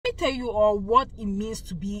tell you all what it means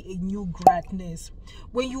to be a new grad nurse.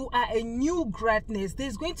 When you are a new grad nurse,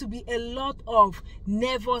 there's going to be a lot of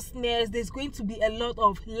nervousness, there's going to be a lot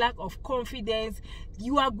of lack of confidence.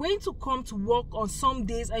 You are going to come to work on some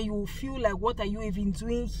days and you will feel like, what are you even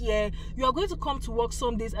doing here? You are going to come to work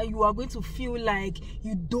some days and you are going to feel like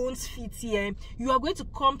you don't fit here. You are going to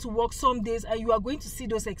come to work some days and you are going to see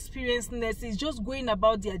those experienced nurses just going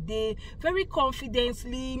about their day very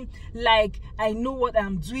confidently, like, I know what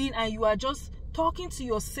I'm doing, and you are just talking to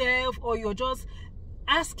yourself, or you're just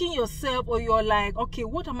asking yourself, or you're like, okay,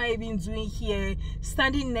 what am I even doing here,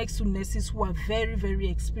 standing next to nurses who are very, very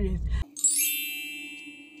experienced.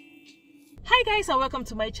 Hi guys, and welcome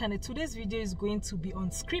to my channel. Today's video is going to be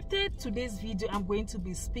unscripted. Today's video I'm going to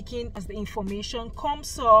be speaking as the information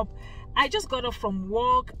comes up. I just got off from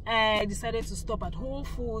work and I decided to stop at Whole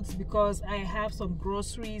Foods because I have some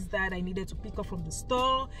groceries that I needed to pick up from the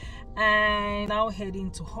store, and now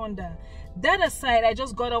heading to Honda. That aside, I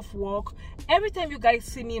just got off work. Every time you guys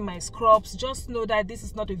see me in my scrubs, just know that this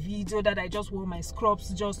is not a video that I just wore my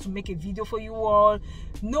scrubs just to make a video for you all.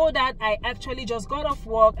 Know that I actually just got off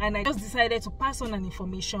work and I just decided to pass on an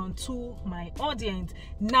information to my audience.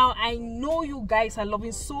 Now, I know you guys are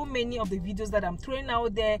loving so many of the videos that I'm throwing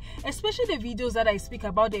out there, especially the videos that I speak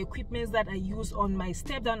about the equipments that I use on my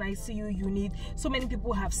step-down ICU unit. So many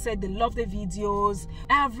people have said they love the videos.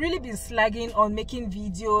 I have really been slagging on making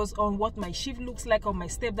videos on what my shift looks like on my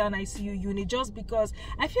step-down ICU unit, just because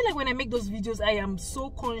I feel like when I make those videos, I am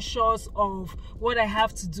so conscious of what I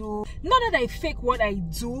have to do. Not that I fake what I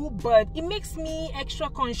do, but it makes me extra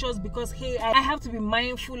conscious because, hey, I have to be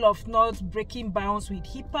mindful of not breaking bounds with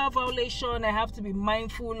HIPAA violation. I have to be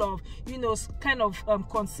mindful of, you know, kind of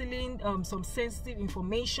concealing some sensitive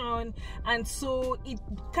information, and so it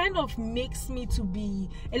kind of makes me to be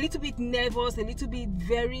a little bit nervous, a little bit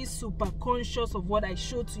very super conscious of what I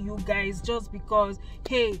show to you guys, just because,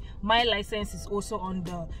 hey, my license is also on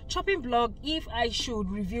the chopping block if I should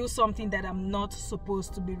reveal something that I'm not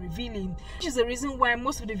supposed to be revealing, which is the reason why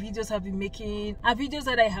most of the videos I've been making are videos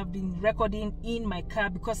that I have been recording in my car,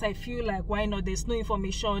 because I feel like, why not? There's no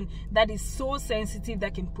information that is so sensitive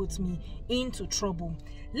that can put me into trouble.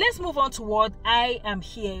 Let's move on to what I am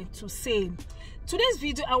here to say. Today's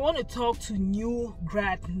video, I want to talk to new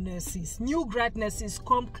grad nurses. New grad nurses,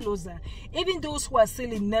 come closer. Even those who are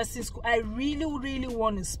still in nursing school, I really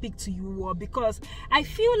want to speak to you all, because I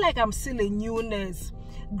feel like I'm still a new nurse.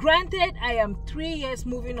 Granted, I am 3 years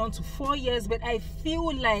moving on to 4 years, but I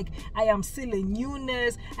feel like I am still a new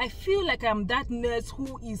nurse. I feel like I'm that nurse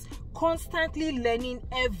who is constantly learning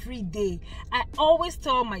every day. I always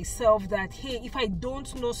tell myself that, hey, if I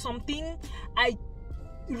don't know something, I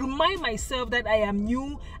remind myself that I am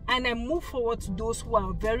new, and I move forward to those who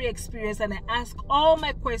are very experienced and I ask all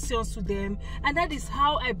my questions to them, and that is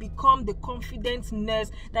how I become the confident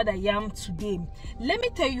nurse that I am today. Let me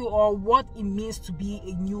tell you all what it means to be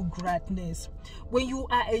a new grad nurse. When you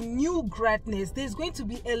are a new grad nurse, there's going to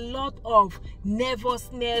be a lot of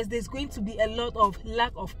nervousness, there's going to be a lot of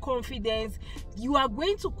lack of confidence. You are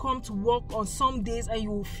going to come to work on some days and you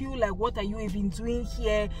will feel like, what are you even doing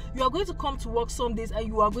here? You are going to come to work some days and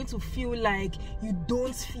you are going to feel like you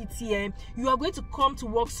don't fit here. You are going to come to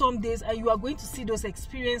work some days and you are going to see those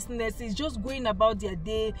experienced nurses just going about their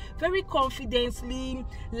day very confidently,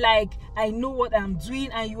 like, I know what I'm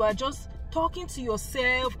doing, and you are just talking to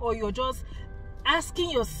yourself, or you're just asking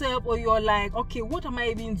yourself, or you're like, okay, what am I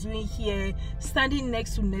even doing here, standing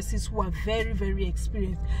next to nurses who are very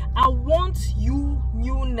experienced. I want you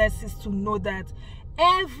new nurses to know that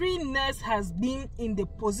every nurse has been in the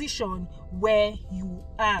position where you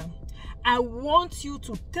are. I want you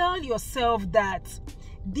to tell yourself that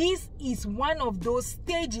this is one of those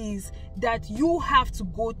stages that you have to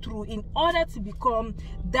go through in order to become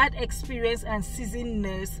that experienced and seasoned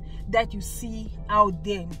nurse that you see out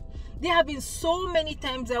there. There have been so many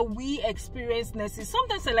times that we experienced nurses.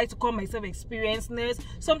 Sometimes I like to call myself experienced nurse.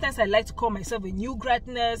 Sometimes I like to call myself a new grad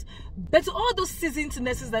nurse. But all those seasoned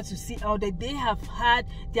nurses that you see out there, they have had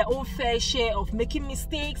their own fair share of making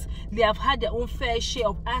mistakes. They have had their own fair share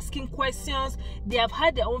of asking questions. They have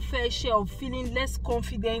had their own fair share of feeling less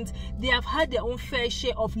confident. They have had their own fair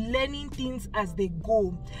share of learning things as they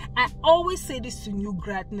go. I always say this to new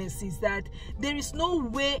grad nurses, that there is no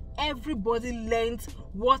way everybody learns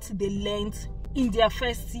what they learned in their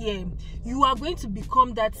first year. You are going to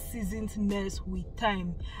become that seasoned nurse with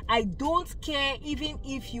time. I don't care even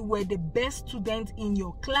if you were the best student in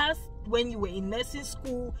your class when you were in nursing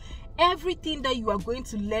school. Everything that you are going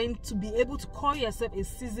to learn to be able to call yourself a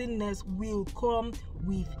seasoned nurse will come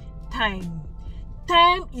with time.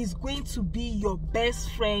 Time is going to be your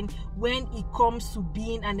best friend when it comes to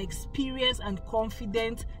being an experienced and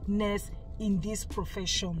confident nurse in this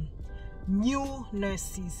profession. New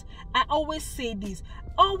nurses, I always say this,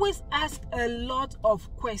 always ask a lot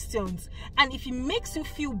of questions, and if it makes you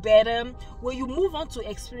feel better when you move on to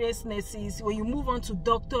experienced nurses, when you move on to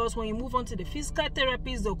doctors, when you move on to the physical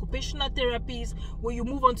therapists, the occupational therapists, when you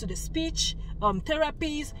move on to the speech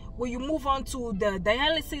therapies, when you move on to the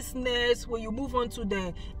dialysis nurse, when you move on to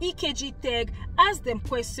the EKG tech, ask them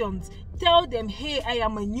questions. Tell them, hey, I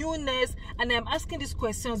am a new nurse and I'm asking these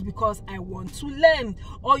questions because I want to learn.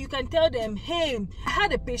 Or you can tell them, hey, I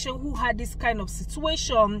had a patient who had this kind of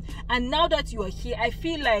situation, and now that you are here, I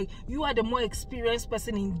feel like you are the more experienced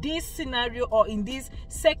person in this scenario or in this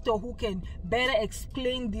sector who can better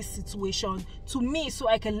explain this situation to me so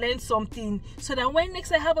I can learn something, so that when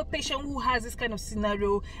next I have a patient who has this kind of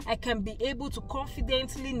scenario, I can be able to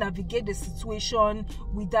confidently navigate the situation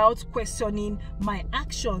without questioning my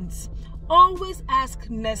actions. Always ask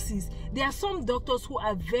nurses. There are some doctors who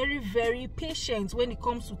are very, very patient when it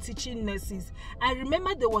comes to teaching nurses. I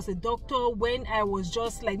remember there was a doctor when I was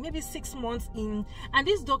just like maybe 6 months in, and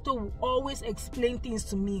this doctor will always explain things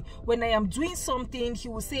to me. When I am doing something, he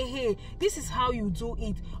will say, hey, this is how you do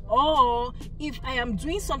it. Or if I am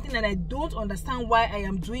doing something and I don't understand why I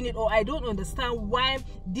am doing it, or I don't understand why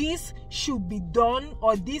this should be done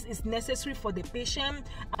or this is necessary for the patient,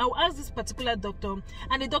 I will ask this particular doctor,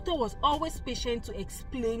 and the doctor was always patient to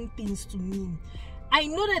explain things to me. I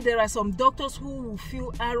know that there are some doctors who will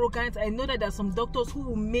feel arrogant. I know that there are some doctors who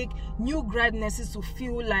will make new grad nurses to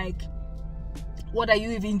feel like, what are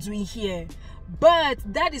you even doing here? But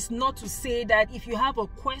that is not to say that if you have a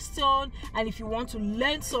question and if you want to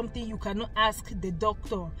learn something, you cannot ask the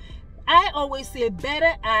doctor. I always say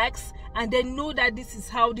better ask and then know that this is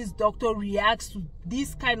how this doctor reacts to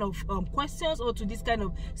these kind of questions or to these kind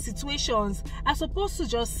of situations, as opposed to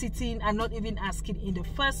just sitting and not even asking in the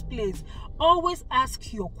first place. Always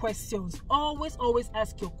ask your questions. Always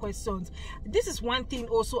ask your questions. This is one thing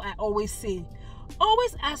also I always say.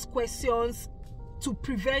 Always ask questions to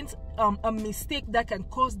prevent a mistake that can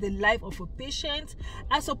cost the life of a patient,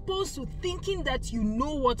 as opposed to thinking that you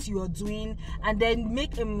know what you are doing and then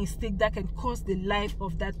make a mistake that can cost the life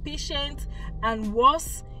of that patient and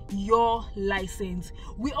worse, your license.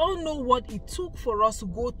 We all know what it took for us to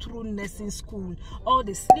go through nursing school, all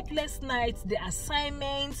the sleepless nights, the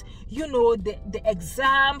assignments, you know, the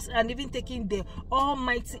exams, and even taking the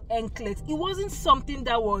almighty NCLEX. It wasn't something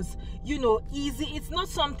that was, you know, easy. It's not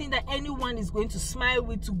something that anyone is going to smile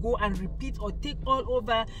with to go and repeat or take all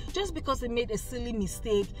over just because they made a silly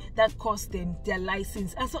mistake that cost them their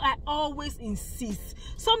license. And so I always insist,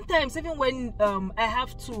 sometimes even when I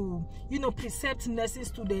have to, you know, precept nursing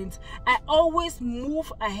students, I always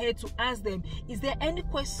move ahead to ask them, is there any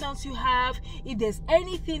questions you have? If there's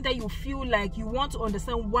anything that you feel like you want to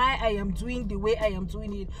understand why I am doing the way I am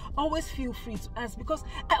doing it, always feel free to ask, because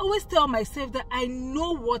I always tell myself that I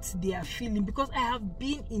know what they are feeling because I have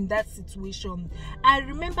been in that situation. I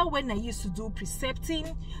remember when I used to do precepting,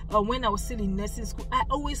 when I was still in nursing school, I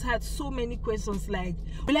always had so many questions like,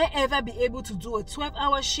 will I ever be able to do a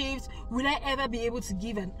 12-hour shift? Will I ever be able to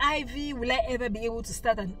give an IV? Will I ever be able to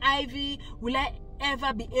start an IV? Will I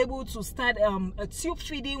ever be able to start a tube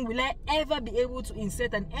feeding? Will I ever be able to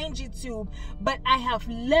insert an NG tube? But I have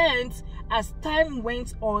learned as time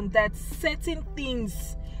went on that certain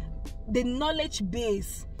things, the knowledge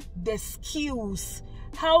base, the skills,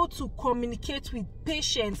 how to communicate with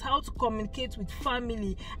patients, how to communicate with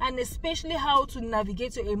family, and especially how to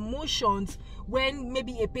navigate your emotions when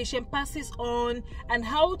maybe a patient passes on, and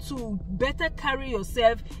how to better carry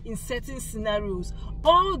yourself in certain scenarios.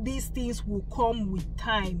 All these things will come with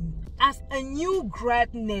time. As a new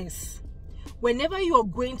grad nurse, whenever you are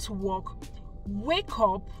going to work, wake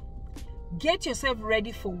up, get yourself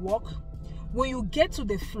ready for work. When you get to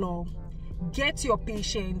the floor, get your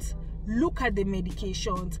patients, look at the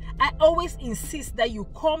medications. I always insist that you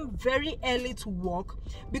come very early to work,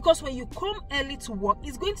 because when you come early to work,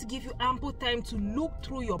 it's going to give you ample time to look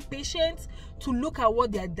through your patients, to look at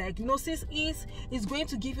what their diagnosis is. It's going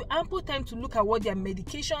to give you ample time to look at what their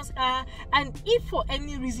medications are, and if for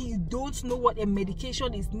any reason you don't know what a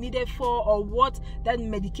medication is needed for or what that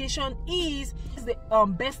medication is, it's the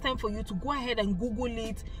best time for you to go ahead and Google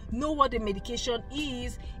it, know what the medication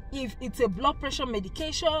is. If it's a blood pressure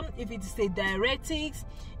medication, if it's a diuretics,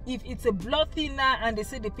 if it's a blood thinner and they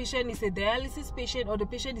say the patient is a dialysis patient or the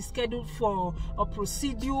patient is scheduled for a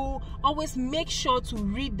procedure, always make sure to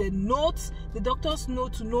read the notes, the doctor's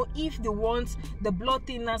note, to know if they want the blood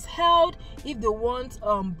thinners held, if they want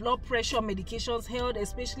blood pressure medications held,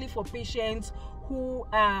 especially for patients who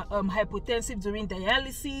are hypotensive during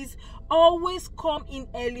dialysis. Always come in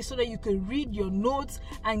early so that you can read your notes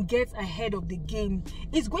and get ahead of the game.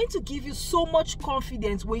 It's going to give you so much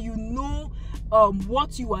confidence when you know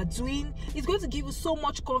what you are doing. It's going to give you so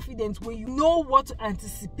much confidence when you know what to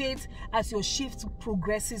anticipate as your shift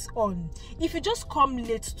progresses on. If you just come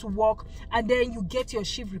late to work and then you get your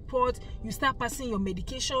shift report, you start passing your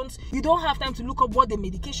medications, you don't have time to look up what the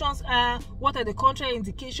medications are, what are the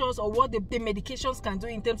contraindications, or what the medications can do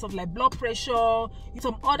in terms of like blood pressure,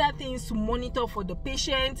 some other things to monitor for the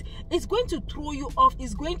patient. It's going to throw you off.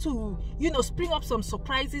 It's going to, spring up some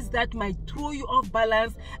surprises that might throw you off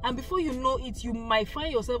balance, and before you know it, you might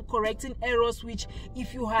find yourself correcting errors which,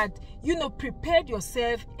 if you had prepared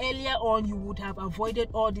yourself earlier on, you would have avoided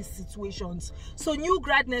all these situations. So new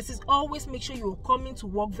grad nurses, always make sure you're coming to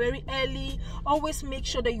work very early. Always make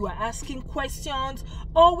sure that you are asking questions.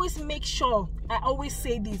 Always make sure, I always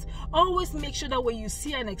say this, always make sure that when you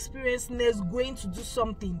see an experienced nurse going to do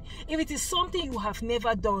something, if it is something you have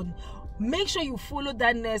never done, make sure you follow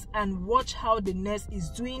that nurse and watch how the nurse is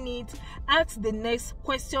doing it. Ask the nurse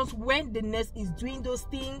questions when the nurse is doing those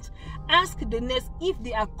things. Ask the nurse if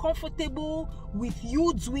they are comfortable with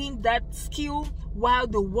you doing that skill while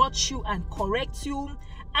they watch you and correct you.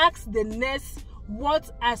 Ask the nurse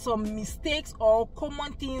what are some mistakes or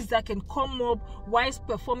common things that can come up whilst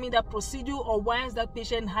performing that procedure, or whilst that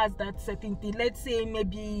patient has that certain thing. Let's say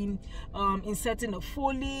maybe inserting a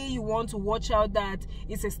Foley, you want to watch out that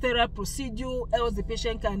it's a sterile procedure, else the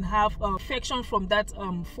patient can have infection from that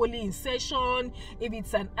Foley insertion. If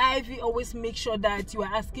it's an IV, always make sure that you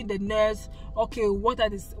are asking the nurse, okay, what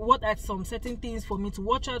are some certain things for me to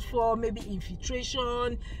watch out for? Maybe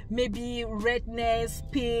infiltration, maybe redness,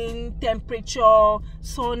 pain, temperature,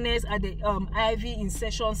 soreness at the IV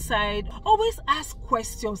insertion side. Always ask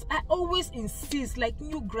questions. I always insist, like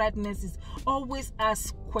new grad nurses, always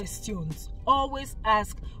ask questions. Always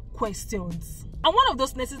ask questions. I'm one of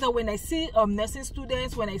those nurses that when I see nursing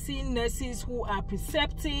students, when I see nurses who are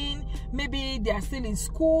precepting, maybe they are still in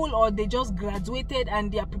school, or they just graduated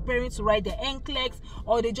and they are preparing to write their NCLEX,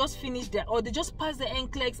 or they just finished or they just passed the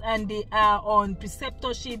NCLEX and they are on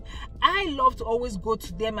preceptorship, I love to always go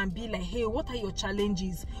to them and be like, hey, what are your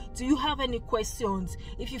challenges? Do you have any questions?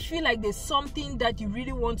 If you feel like there's something that you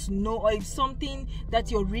really want to know, or if something that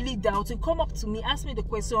you're really doubting, come up to me, ask me the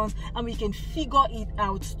questions, and we can figure it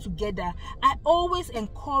out together. I always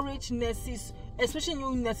encourage nurses, especially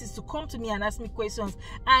new nurses, to come to me and ask me questions.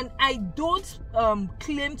 And I don't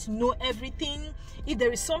claim to know everything. If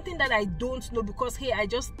there is something that I don't know, because hey, I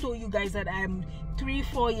just told you guys that I'm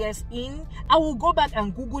 3-4 years in, I will go back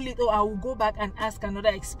and Google it, or I will go back and ask another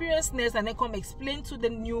experienced nurse and then come explain to the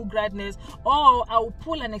new grad nurse, or I will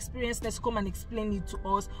pull an experienced nurse come and explain it to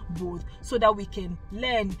us both so that we can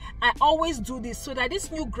learn. I always do this so that these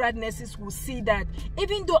new grad nurses will see that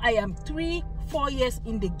even though I am 3-4 years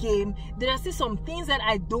in the game, there are still some things that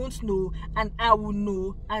I don't know, and I will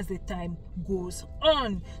know as the time goes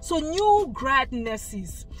on. So new grad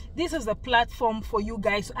nurses, this is a platform for you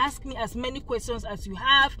guys to ask me as many questions as you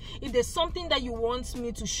have. If there's something that you want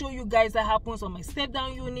me to show you guys that happens on my step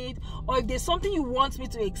down unit, or if there's something you want me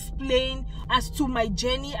to explain as to my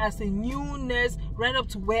journey as a new nurse right up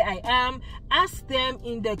to where I am, ask them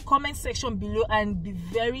in the comment section below, and be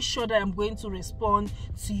very sure that I'm going to respond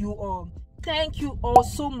to you all. Thank you all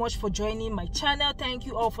so much for joining my channel. Thank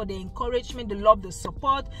you all for the encouragement, the love, the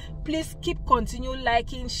support. Please continue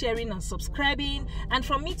liking, sharing, and subscribing. And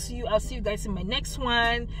from me to you, I'll see you guys in my next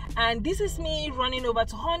one. And this is me running over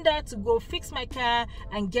to Honda to go fix my car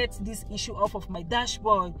and get this issue off of my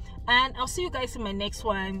dashboard. And I'll see you guys in my next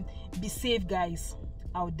one. Be safe, guys,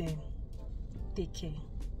 out there. Take care.